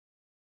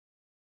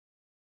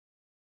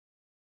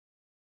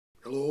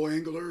Hello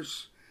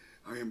anglers,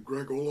 I am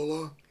Greg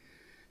Olala,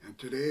 and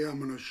today I'm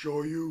going to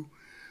show you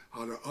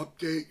how to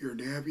update your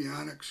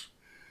Navionics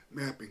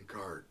mapping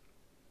card.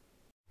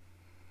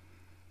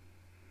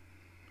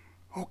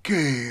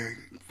 Okay,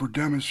 for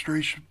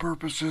demonstration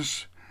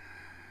purposes,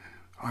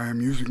 I am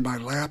using my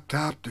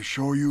laptop to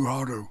show you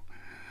how to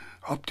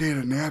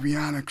update a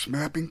Navionics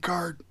mapping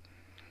card.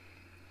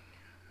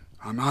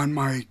 I'm on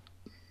my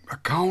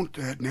account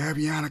at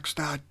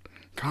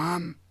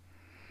navionics.com.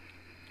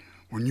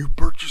 When you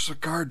purchase a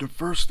card, the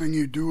first thing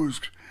you do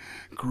is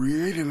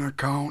create an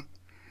account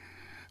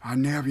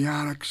on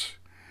Navionics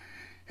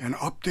and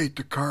update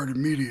the card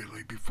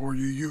immediately before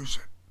you use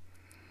it.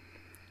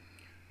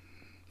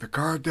 The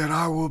card that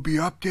I will be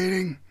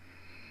updating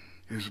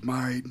is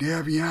my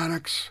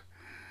Navionics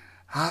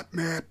Hot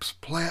Maps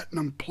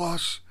Platinum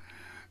Plus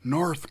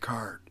North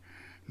card,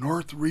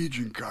 North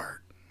region card.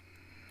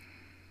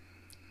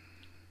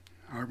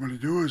 All I'm going to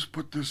do is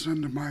put this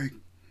into my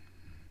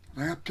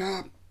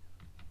laptop.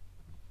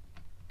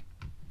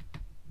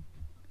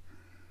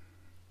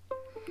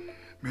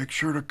 Make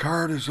sure the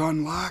card is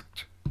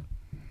unlocked.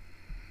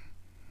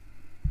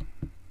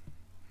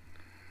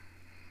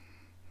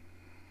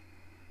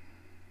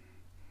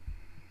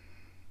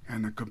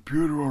 And the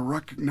computer will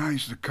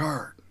recognize the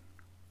card.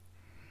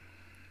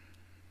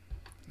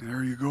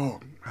 There you go.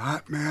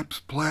 Hot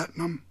Maps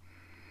Platinum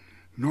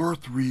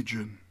North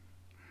region.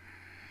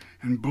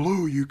 In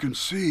blue you can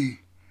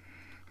see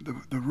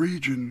the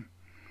region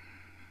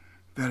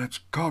that it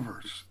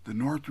covers. The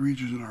North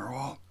region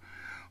are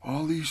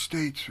all these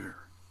states here.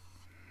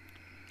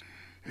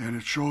 And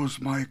it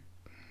shows my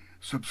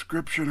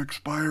subscription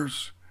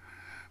expires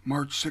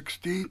March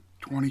 16th,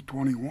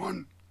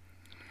 2021.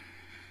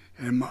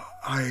 And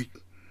I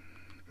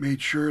made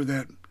sure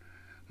that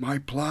my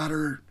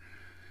plotter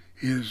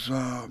is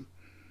a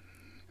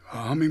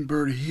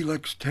Humminbird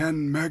Helix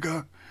 10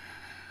 Mega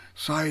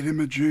Side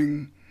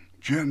Imaging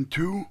Gen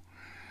 2.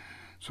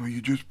 So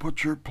you just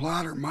put your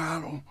plotter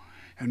model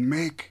and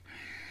make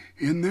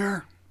in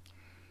there.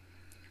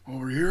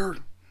 Over here,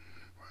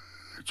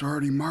 it's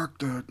already marked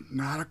the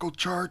nautical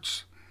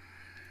charts,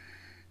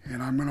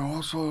 and I'm going to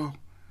also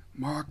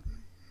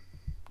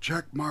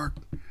check mark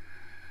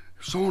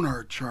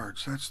sonar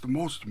charts. That's the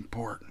most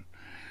important.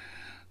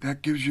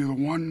 That gives you the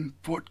 1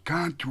 foot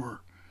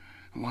contour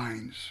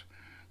lines,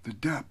 the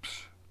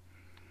depths.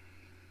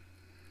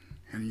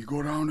 And you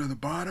go down to the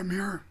bottom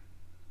here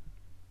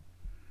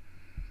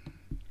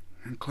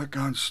and click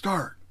on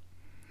start.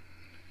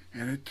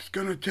 And it's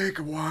going to take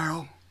a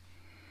while.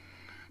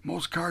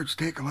 Most cards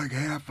take like a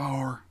half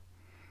hour.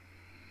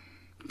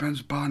 Depends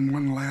upon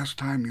when the last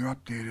time you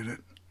updated it.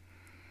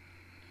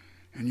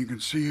 And you can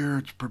see here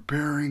it's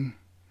preparing.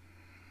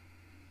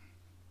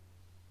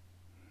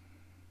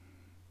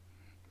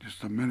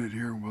 Just a minute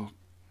here,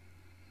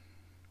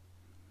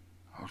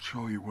 I'll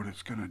show you what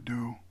it's going to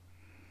do.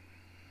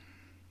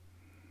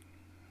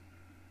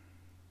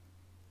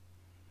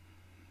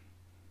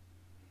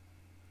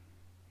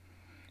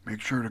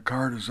 Make sure the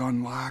card is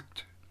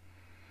unlocked.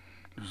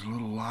 There's a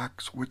little lock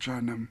switch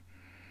on them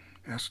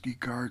SD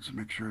cards to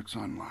make sure it's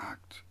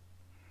unlocked.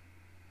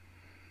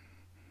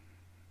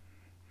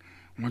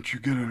 Once you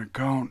get an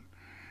account,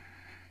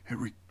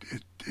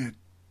 it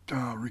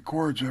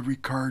records every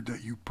card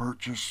that you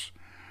purchase,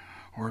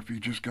 or if you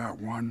just got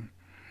one,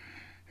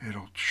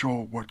 it'll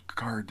show what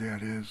card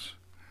that is.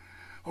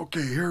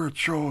 Okay, here it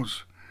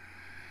shows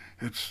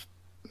it's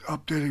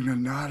updating the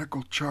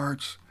nautical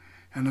charts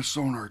and the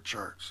sonar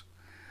charts.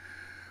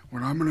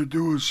 What I'm going to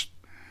do is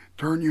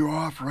turn you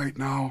off right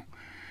now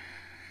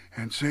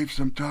and save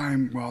some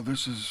time while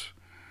this is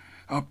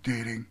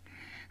updating,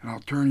 and I'll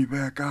turn you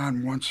back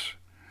on once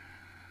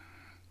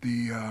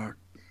the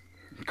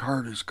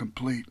card is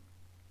complete.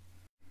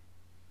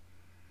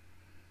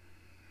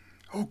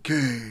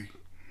 Okay,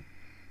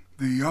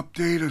 the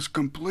update is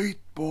complete,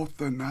 both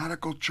the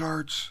nautical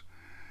charts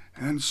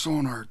and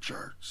sonar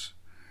charts.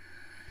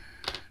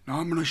 Now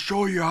I'm going to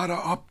show you how to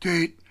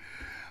update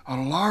a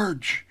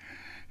large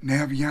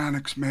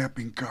Navionics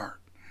mapping card.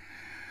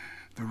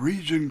 The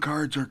region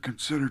cards are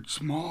considered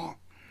small,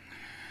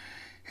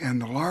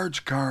 and the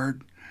large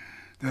card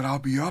that I'll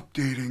be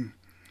updating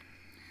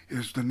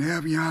is the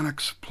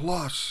Navionics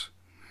Plus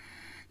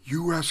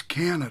US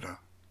Canada.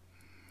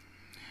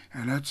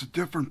 And that's a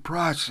different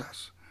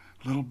process,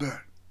 a little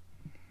bit.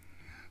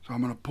 So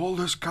I'm going to pull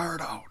this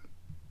card out.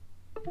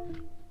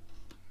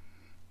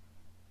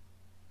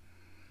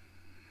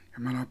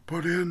 I'm going to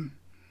put in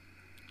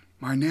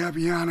my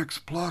Navionics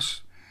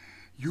Plus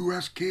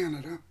US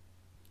Canada.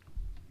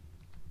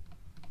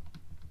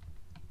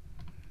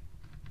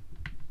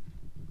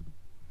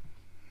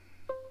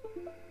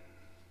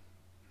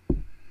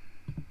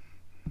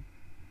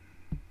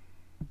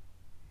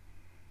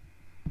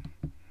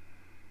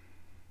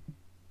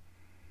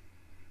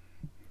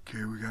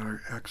 Okay, we got our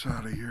X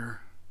out of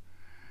here.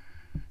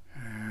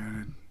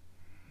 And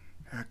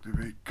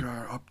activate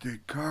card,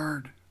 update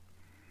card.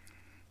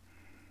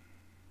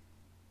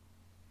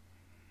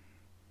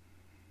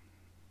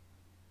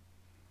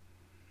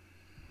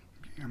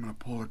 I'm going to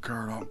pull the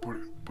card out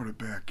and put it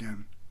back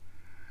in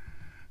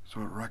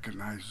so it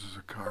recognizes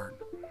the card.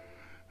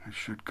 It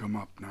should come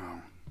up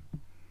now.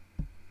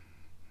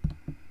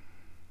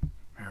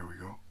 There we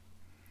go.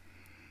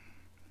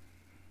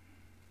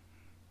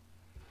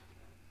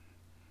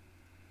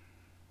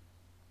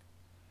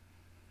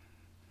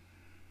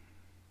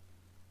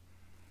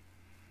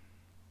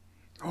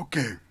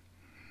 Okay,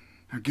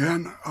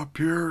 again up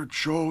here it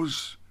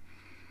shows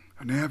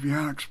a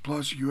Navionics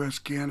Plus US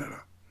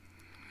Canada,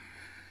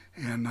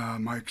 and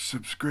my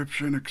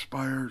subscription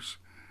expires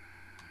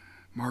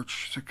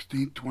March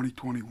 16th,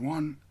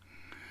 2021.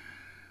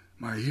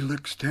 My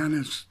Helix 10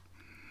 is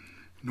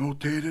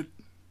notated.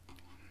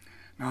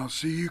 Now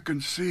see, you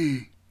can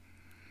see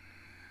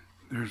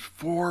there's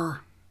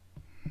four,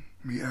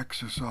 let me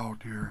X this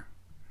out here,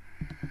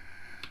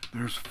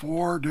 there's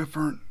four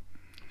different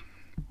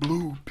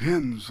blue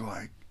pins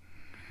like.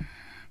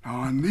 Now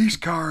on these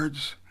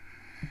cards,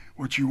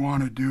 what you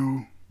want to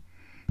do,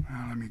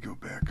 let me go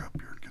back up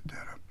here and get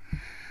that up,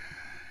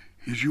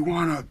 is you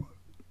want to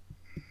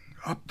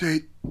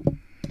update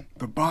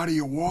the body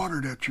of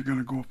water that you're going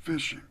to go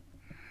fishing.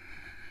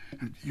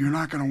 And you're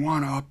not going to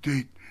want to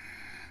update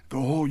the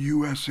whole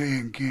USA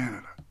and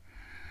Canada.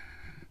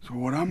 So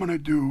what I'm going to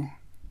do,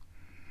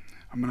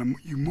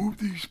 you move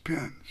these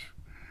pins,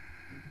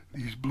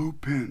 these blue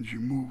pins, you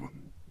move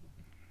them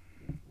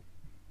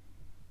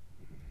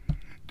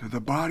to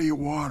the body of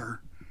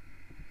water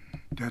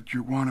that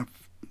you want to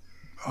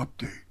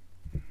update.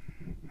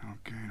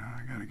 Okay, now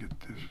I got to get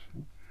this.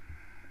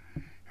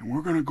 And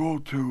we're going to go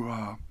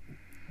to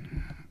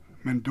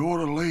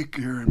Mendota Lake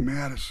here in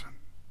Madison.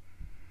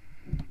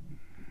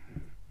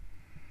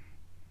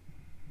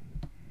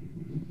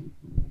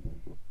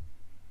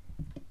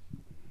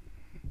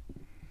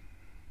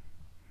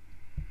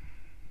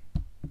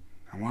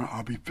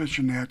 I'll be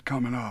fishing that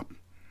coming up.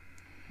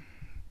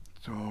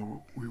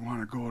 So we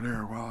want to go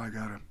there. Well, I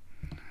got to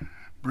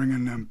bring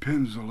in them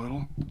pins a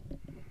little.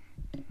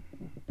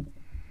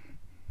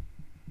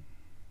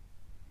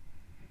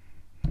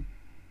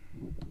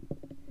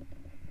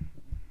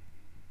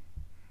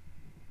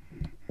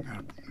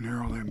 Got to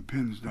narrow them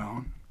pins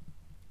down.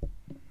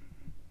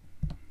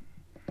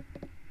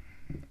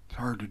 It's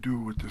hard to do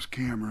with this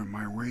camera in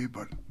my way,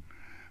 but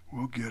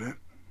we'll get it.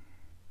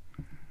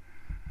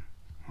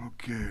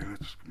 Okay,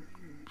 let's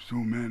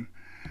zoom in.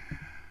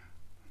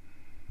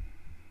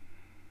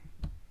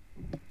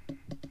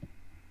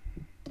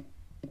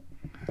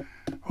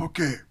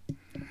 Okay,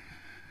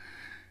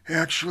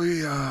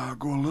 actually,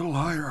 go a little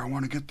higher. I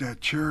want to get that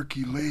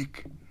Cherokee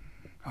Lake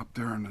up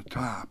there on the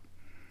top.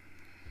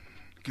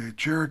 Okay,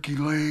 Cherokee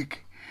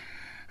Lake.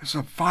 It's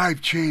a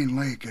 5-chain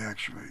lake,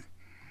 actually.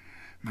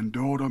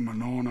 Mendota,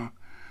 Monona,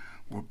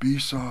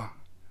 Waubesa,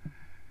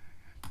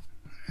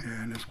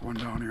 and this one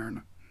down here in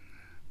the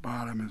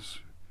bottom is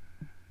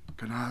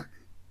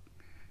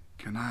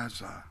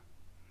Kanaza.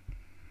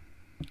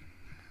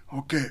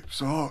 Okay,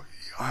 so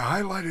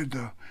I highlighted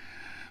the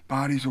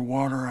bodies of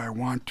water I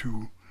want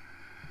to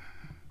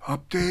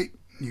update.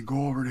 You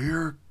go over to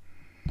here,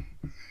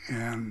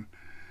 and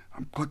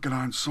I'm clicking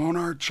on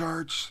sonar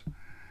charts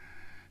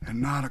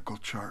and nautical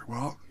chart.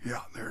 Well,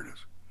 yeah, there it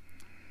is.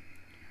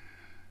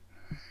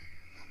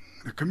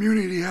 The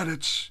community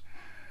edits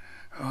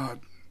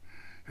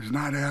is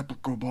not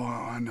applicable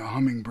on the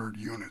Humminbird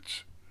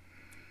units,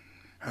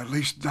 at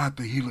least not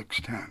the Helix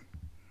 10.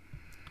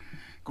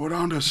 Go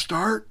down to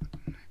start,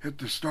 hit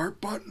the start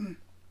button.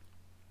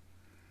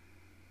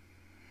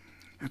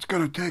 It's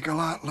going to take a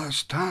lot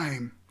less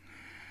time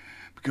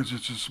because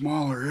it's a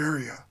smaller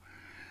area.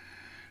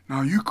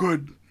 Now you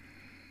could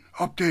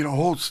update a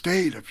whole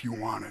state if you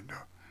wanted to,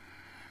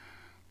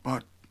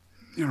 but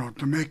you know,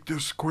 to make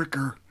this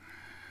quicker,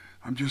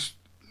 I'm just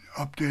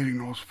updating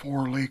those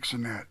 4 lakes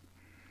in that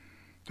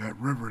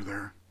river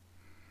there,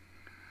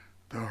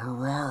 the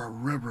Harara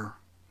River.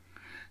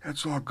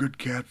 That's all good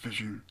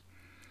catfishing.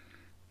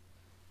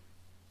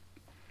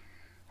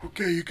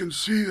 Okay, you can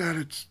see that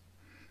it's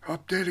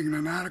updating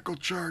the nautical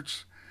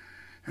charts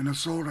and the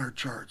sonar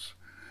charts.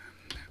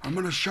 I'm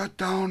going to shut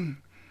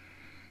down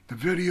the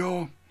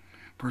video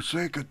for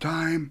sake of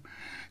time,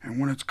 and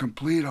when it's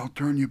complete, I'll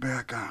turn you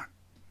back on.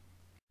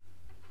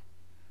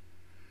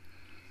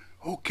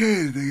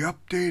 Okay, the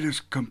update is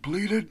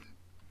completed.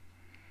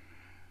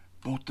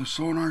 Both the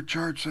sonar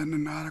charts and the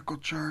nautical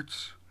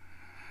charts.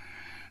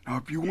 Now,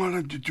 if you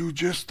wanted to do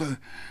just the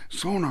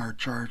sonar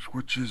charts,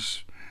 which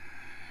is,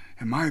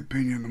 in my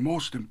opinion, the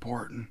most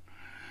important,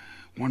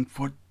 1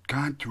 foot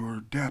contour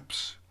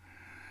depths,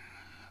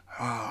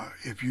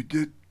 if you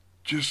did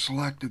just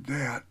selected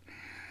that,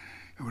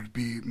 it would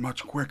be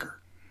much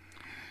quicker.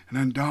 And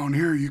then down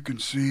here you can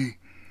see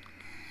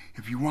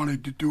if you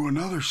wanted to do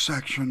another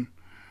section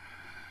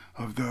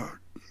of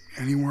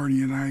anywhere in the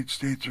United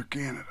States or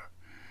Canada,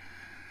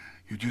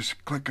 you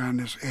just click on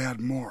this add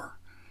more.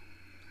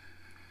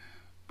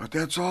 But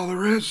that's all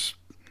there is.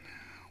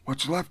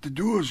 What's left to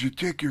do is you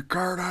take your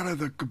card out of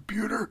the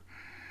computer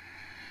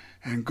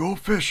and go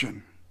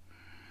fishing,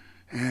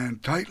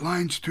 and tight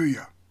lines to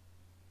you.